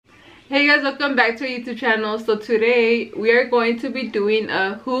Hey guys, welcome back to our YouTube channel. So today we are going to be doing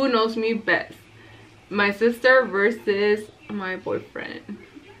a Who Knows Me Best. My sister versus my boyfriend.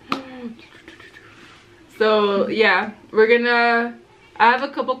 So yeah, I have a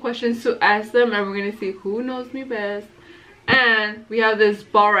couple questions to ask them and we're gonna see who knows me best. And we have this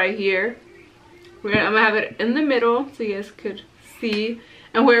ball right here. I'm gonna have it in the middle so you guys could see.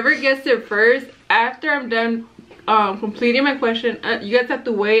 And whoever gets it first, after I'm done completing my question, you guys have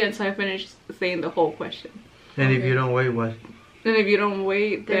to wait until I finish saying the whole question. And if you don't wait, what? And if you don't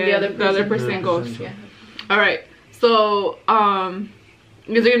wait, then the other person goes. Yeah. Alright, so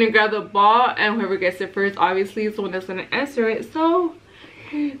you guys are gonna grab the ball and whoever gets it first obviously is the one that's gonna answer it. So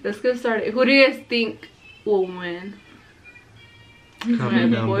let's get started. Who do you guys think will win? My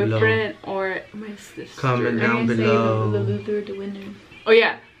boyfriend or my sister? Comment down below. The loser, the winner. Oh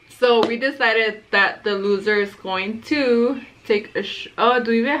yeah, so we decided that the loser is going to take a do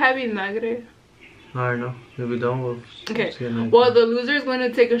we even have vinagre? I don't know. If we don't, we'll okay. Well, the loser is going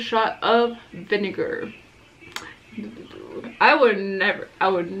to take a shot of vinegar. I would never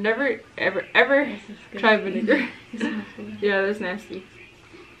ever try vinegar. Yeah, that's nasty.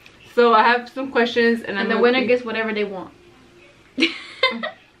 So I have some questions and the winner gets whatever they want.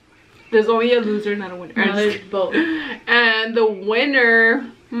 There's only a loser, not a winner. No, there's both. And the winner,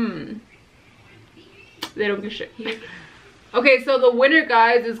 they don't get shit. Okay, so the winner,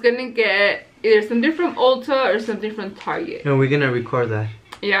 guys, is gonna get either something from Ulta or something from Target. And we're gonna record that.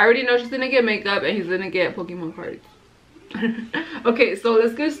 Yeah, I already know she's gonna get makeup and he's gonna get Pokemon cards. Okay, so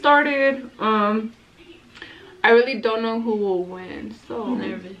let's get started. I really don't know who will win, so I'm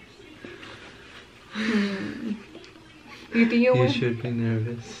nervous. Do you think you'll win? You should be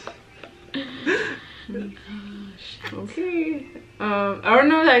nervous. Okay. I don't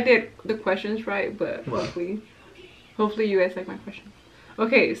know that I did the questions right, but hopefully you guys like my questions.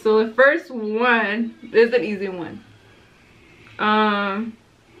 Okay, so the first one is an easy one.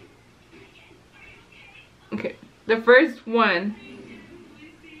 Okay, the first one.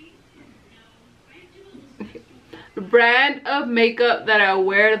 Okay. The brand of makeup that I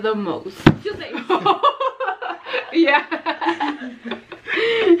wear the most. Yeah.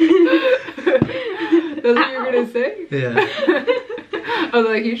 That's what you're gonna say? Yeah. I was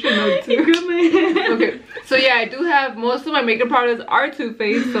like, you should know too. Okay, so yeah, I do have most of my makeup products are Too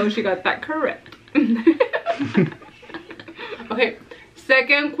Faced, so she got that correct. Okay,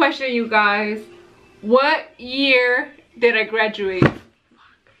 second question, you guys. What year did I graduate?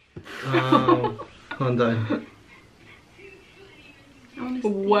 Hold on.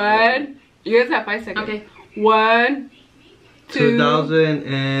 One. You guys have 5 seconds. Okay. 1, 2,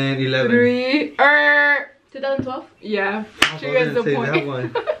 2011. 3. 2012? Yeah. I She gets the say point. that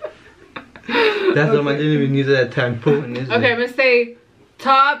one. That's the one I didn't even use it at that time. Okay, I'm gonna say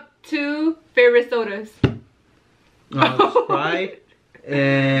top 2 favorite sodas. Sprite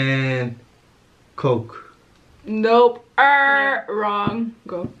and Coke. Nope. Wrong.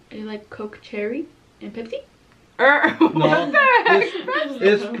 Go. You like Coke Cherry and Pepsi? What the heck?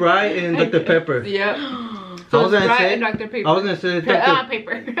 It's Sprite and Dr. Pepper. Yep. So I So was gonna Sprite say, and Dr. Pepper. I was gonna say Dr.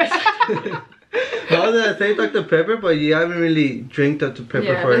 Paper. I was gonna say Dr. Pepper, but you haven't really drank Dr. Pepper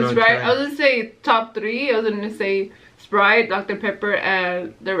Yeah, for a that's long right. time. I was gonna say top 3. I was gonna say Sprite, Dr. Pepper,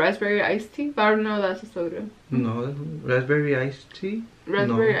 and the raspberry iced tea. But I don't know if that's a soda. No, raspberry iced tea?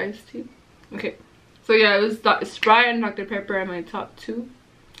 Raspberry iced tea. Okay. So yeah, it was Sprite and Dr. Pepper are my top 2.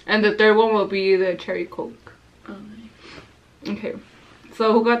 And the third one will be the cherry Coke. Okay.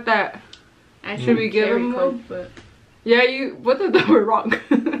 So who got that? I Should we give cherry him Coke, one? but Yeah, both of them were wrong.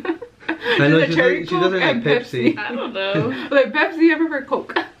 I know she doesn't like Pepsi. I don't know. Like Pepsi, I prefer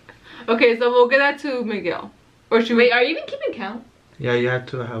Coke. Okay, so we'll get that to Miguel. Or should Wait, are you even keeping count? Yeah, you have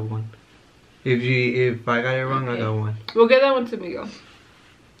to have one. If I got it wrong, I got one. We'll get that one to Miguel.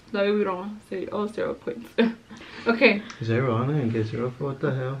 That way we don't say 0 points. Okay. 0, I'm gonna get 0 for what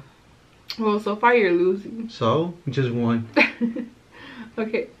the hell? Well, so far you're losing. So, just 1.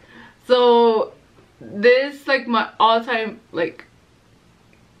 Okay. So this like my all-time like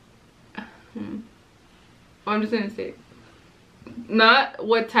I'm just gonna say not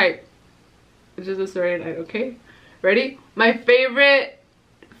what type. It's just a certain item, okay? Ready? My favorite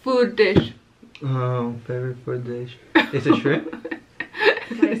food dish. Favorite food dish. It's a shrimp?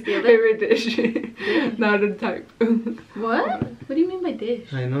 Can I steal it? Favorite dish. Not a type. What? What do you mean by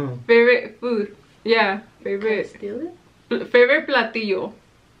dish? I know. Favorite food. Yeah, Can I favorite. steal it? Favorite platillo.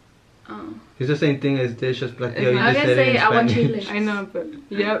 Oh. It's the same thing as dish as platillo. You I was just gonna said it say in Spanish. aguachiles. I know, but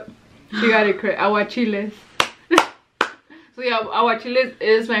yep. She got it correct. Aguachiles. So yeah, aguachiles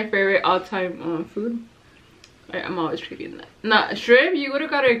is my favorite all-time food. I'm always treating that. Nah, shrimp, you would have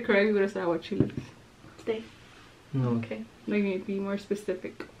got it correct. You would have said aguachiles. Stay. No. Okay. Like, you be more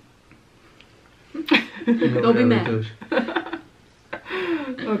specific. Don't be mad.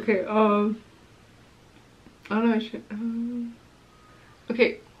 Okay, I don't know.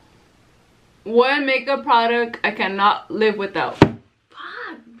 Okay. One makeup product I cannot live without. Fuck.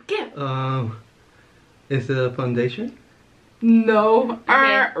 Get. Is it a foundation? No.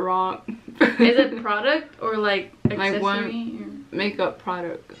 Okay. Wrong. Is it product or like accessory? Like one makeup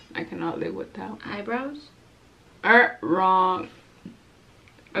product I cannot live without. Eyebrows? Wrong.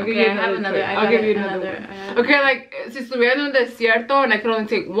 I'll give Okay, you I have another. another. I'll give you another. One. Okay, like si estuviera en un desierto and I could only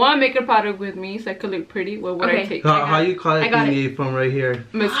take one makeup product with me so I could look pretty, what would I take? How you call it thingy from right here?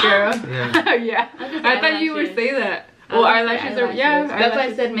 Mascara. Yeah. Yeah. I thought you would say that. Well, eyelashes are, yeah. That's why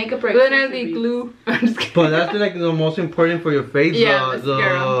I said makeup or Literally glue. I'm just kidding. But that's like the most important for your face. Yeah,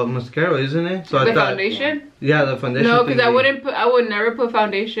 the mascara, isn't it? So the I thought, foundation? Yeah, the foundation. No, because I would never put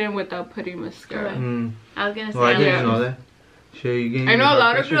foundation without putting mascara. I was gonna say. Oh, I didn't know that. Shit, I know a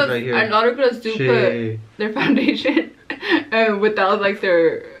lot of girls. A lot of girls do put their foundation without like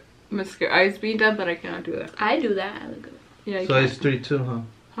their mascara eyes being done, but I cannot do that. I do that. I look good. Yeah. So it's 3-2, huh?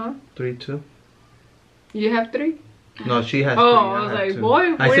 Huh? 3-2. You have 3? No, she has 3. Oh, I was like, 2.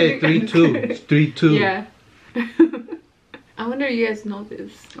 boy. I said 3-2. It's 3-2. Yeah. I wonder if you guys know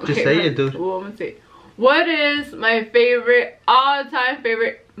this. Just say it, dude. Well, I'm gonna say, what is my favorite all-time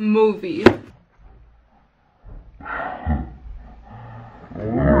favorite movie? I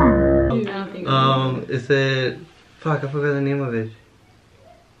don't think is it? Fuck, I forgot the name of it.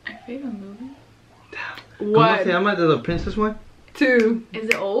 my favorite movie. ¿Cómo se llama the princess one? 2. Is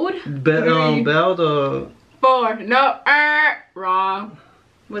it old? Belle the. 4. No, wrong.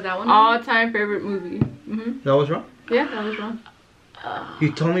 Was that one? All-time favorite movie. That was wrong. Yeah, that was wrong.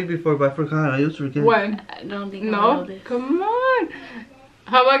 You told me before, but I forgot. I used to forget. When? I don't think I know this. Come on.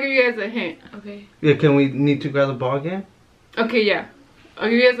 How about I give you guys a hint? Okay. Yeah, can we need to grab the ball again? Okay, yeah. I'll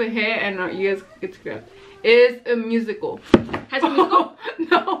give you guys a hint and you guys get to grab. It's a musical. Has a musical?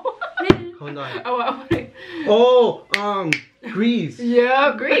 No. Hold on. Oh, Grease.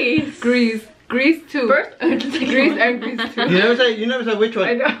 yeah. Grease. Grease 2. First? Grease and Grease 2. You never said which one.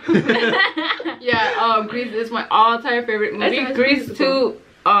 I know. Yeah, Grease is my all-time favorite movie. Grease 2,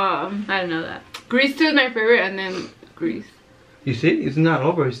 I didn't know that. Grease 2 is my favorite, and then Grease. You see? It's not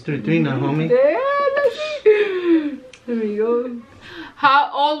over. It's 3-3 now, homie. Yeah, there we go.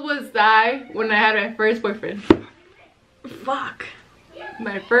 How old was I when I had my first boyfriend? Fuck.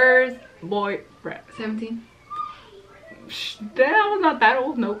 My first boyfriend. 17. That was not that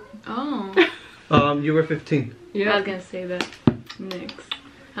old, nope. Oh. You were 15. Yeah. I was gonna say that. Next.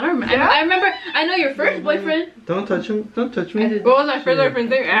 I don't remember. Yeah? I remember. I know your first boyfriend. Don't touch him. Don't touch me. What was my first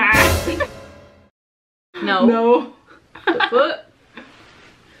boyfriend's name? Ah. No. No. The foot.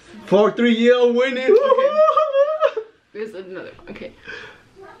 4-3, yeah, winning. There's another one. Okay.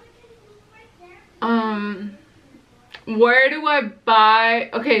 Where do I buy?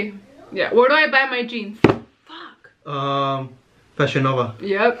 Okay. Yeah. Where do I buy my jeans? Fuck. Fashion Nova.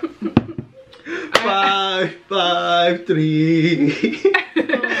 Yep. 5, 5, 3. Oh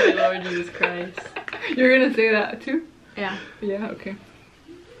my Lord Jesus Christ. You're gonna say that too? Yeah. Yeah. Okay.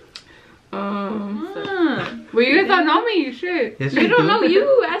 Well, you guys don't know me. Shit. Yes, You you don't do. know.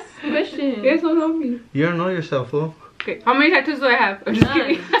 You ask questions. You guys don't know me. You don't know yourself, fool. Okay. How many tattoos do I have? I'm just None.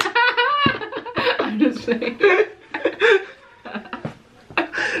 kidding. I'm just saying.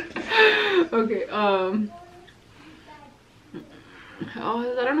 Okay. Oh,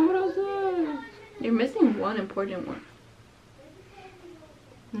 I don't know what else was. You're missing one important one.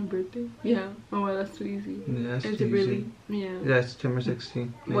 My birthday? Yeah. Oh, well, that's too easy. Yeah, that's Is too it really? easy. Yeah. Yeah, September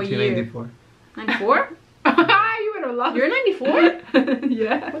 16, What year? 1994. 94? You would have lost. You're 94?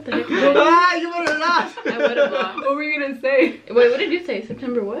 Yeah. What the heck? Ah, you would have lost! I would have lost. What were you gonna say? Wait, what did you say?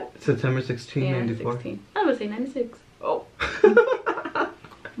 September what? September 16, Yeah, 94. 16. I would say 96. Oh.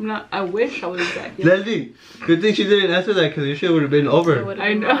 I'm not. I wish I was that. Yeah. Leslie, good thing she didn't answer that because your shit would have been over.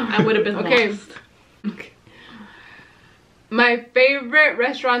 I know. I would have been Okay. lost. Okay. My favorite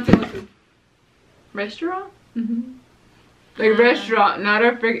restaurant to go to. Restaurant? Like restaurant, not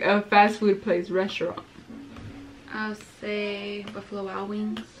a fast food place. Restaurant. I'll say Buffalo Wild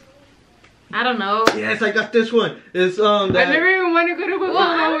Wings. I don't know. Yes, I got this one. It's I never even want to go to Buffalo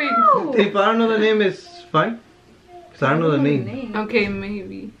Well, Wild Wings. If I don't know the name, it's fine. Cause I don't know the name. Okay,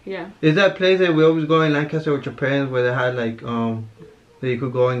 maybe. Yeah. Is that place that we always go in Lancaster with your parents where they had like that you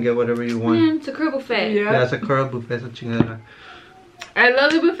could go and get whatever you want? It's a crew buffet. Yeah. Yeah, it's a curl buffet, esa chingadera. I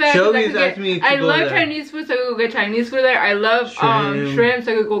love the buffet. Shelby's asked me to I go love there. Chinese food, so I could go get Chinese food there. I love shrimp,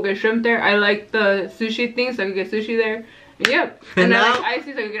 so I could go get shrimp there. I like the sushi thing, so I could get sushi there. Yep. And I like ice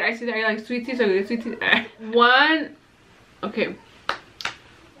tea, so I could get ice tea there. I like sweet tea, so I could get sweet tea there.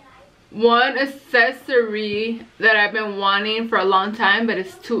 One accessory that I've been wanting for a long time, but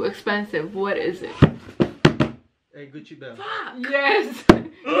it's too expensive. What is it? Hey, Gucci belt. Yes. I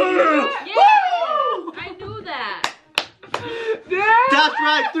knew that. That's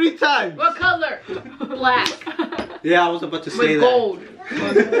right, 3 times. What color? Black. Yeah, I was about to say With that. gold.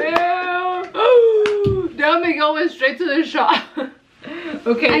 Damn, we going straight to the shop.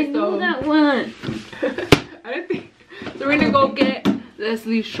 Okay, I knew that one. I don't think so. We're gonna go get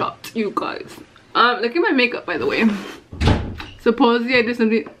Leslie's shot, you guys. Look at my makeup, by the way. Supposedly I did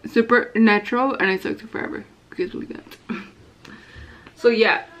something super natural and I sucked it forever. You guys believe that? So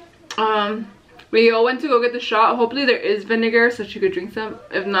yeah, we all went to go get the shot. Hopefully there is vinegar so she could drink some.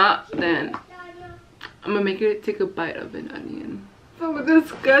 If not, then I'm gonna make her take a bite of an onion. So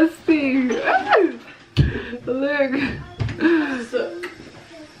disgusting. Look.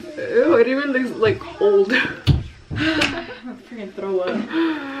 Ew, it even looks like cold. I'm freaking throw up.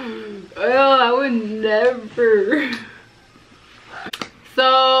 Oh, I would never.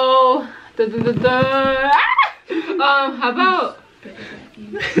 So, how about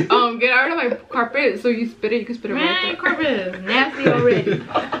get out of my carpet so you spit it. You can spit it right Man, there. carpet is nasty already.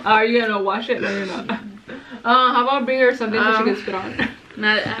 Are you gonna wash it? No, you're not. How about bring her something so she can spit on?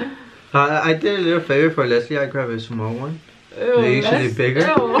 I did a little favor for Leslie. I grabbed a small one. Ew, They're usually bigger.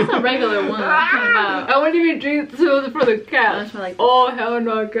 That's a regular one. I'm talking about. I wouldn't even drink two for the cat. That's like. Oh hell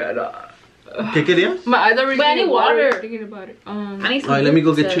no, I cannot. ¿Qué querías? My eyes are really I need water. thinking about it. I need some. Alright, let me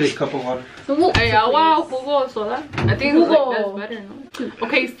go get you a cup of water. Hey, agua, jugo, soda. I think Jugo. that's better, no?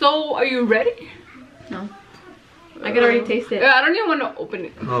 Okay, so are you ready? No. I can already taste it. I don't even want to open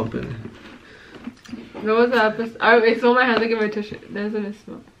it. Open it. What was that? I smell my hand like if I touch it. Doesn't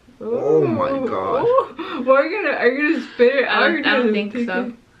smell. Oh my god. What are you gonna spit it out? I don't think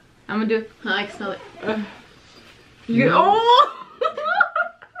so. I'm gonna do it. I like smell it. You oh!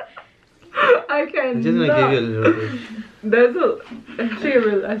 I can't. I'm just gonna give you a little bit. That's a. Actually,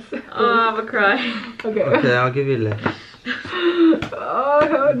 relax. Oh, I'm gonna cry. Okay. Okay, I'll give you less. Oh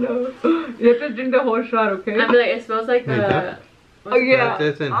hell no! You have to drink the whole shot, okay? I feel like it smells like Oh yeah.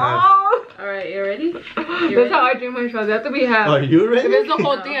 That's in half. Oh. Alright, you ready? That's how I drink my shots. They have to be half. Are you ready? If it's the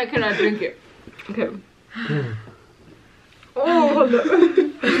whole thing, I cannot drink it. Okay. Oh, hold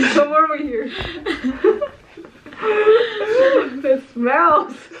on. Some more over here. It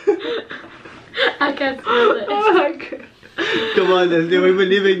smells. I can't smell it. Oh my god. Come on, Leslie, we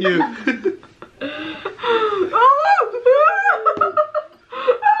believe in you.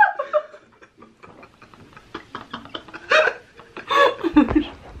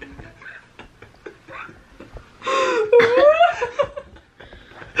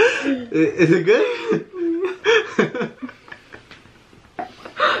 Is it good?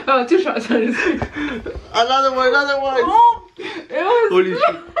 Oh, 2 shots. Another one, another one. Oh, it was. Holy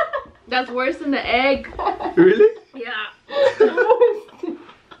shit. That's worse than the egg. Really? Yeah.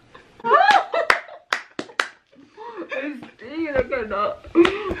 It's stinging, I cannot.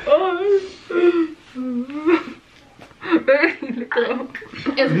 Oh.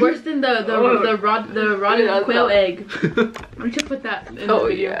 It's worse than the rotten quail egg. Why don't you put that in the video?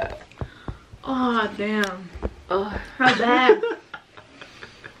 Yeah. Oh damn. Oh. How bad?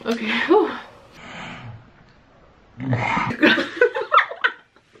 Okay. Whew.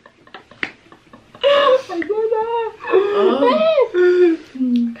 Oh.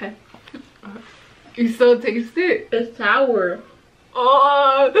 Okay. You still taste it? It's sour.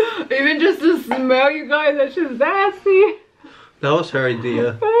 Oh, even just the smell, you guys, that's just nasty. That was her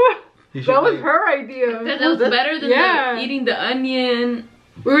idea. You should That was like- her idea. That was better than eating the onion.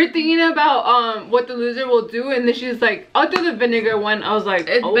 We were thinking about what the loser will do, and then she's like, "I'll do the vinegar one." I was like,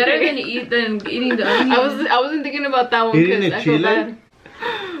 It's okay. better than eating the onion. I wasn't thinking about that one Eating because the I feel chile? bad.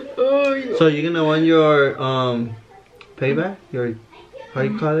 Oh, you- So you're gonna want your payback? Your how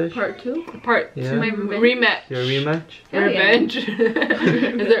you call it? Part 2. part Yeah. two, My revenge. rematch. Your rematch? Hell yeah. Revenge.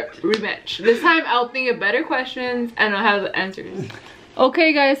 Is there rematch? This time I'll think of better questions and I'll have the answers.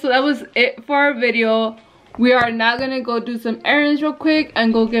 Okay guys, so that was it for our video. We are now gonna go do some errands real quick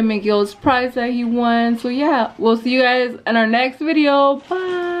and go get Miguel's prize that he won. So yeah, we'll see you guys in our next video.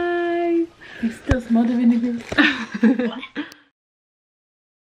 Bye. You still smell the vinegar.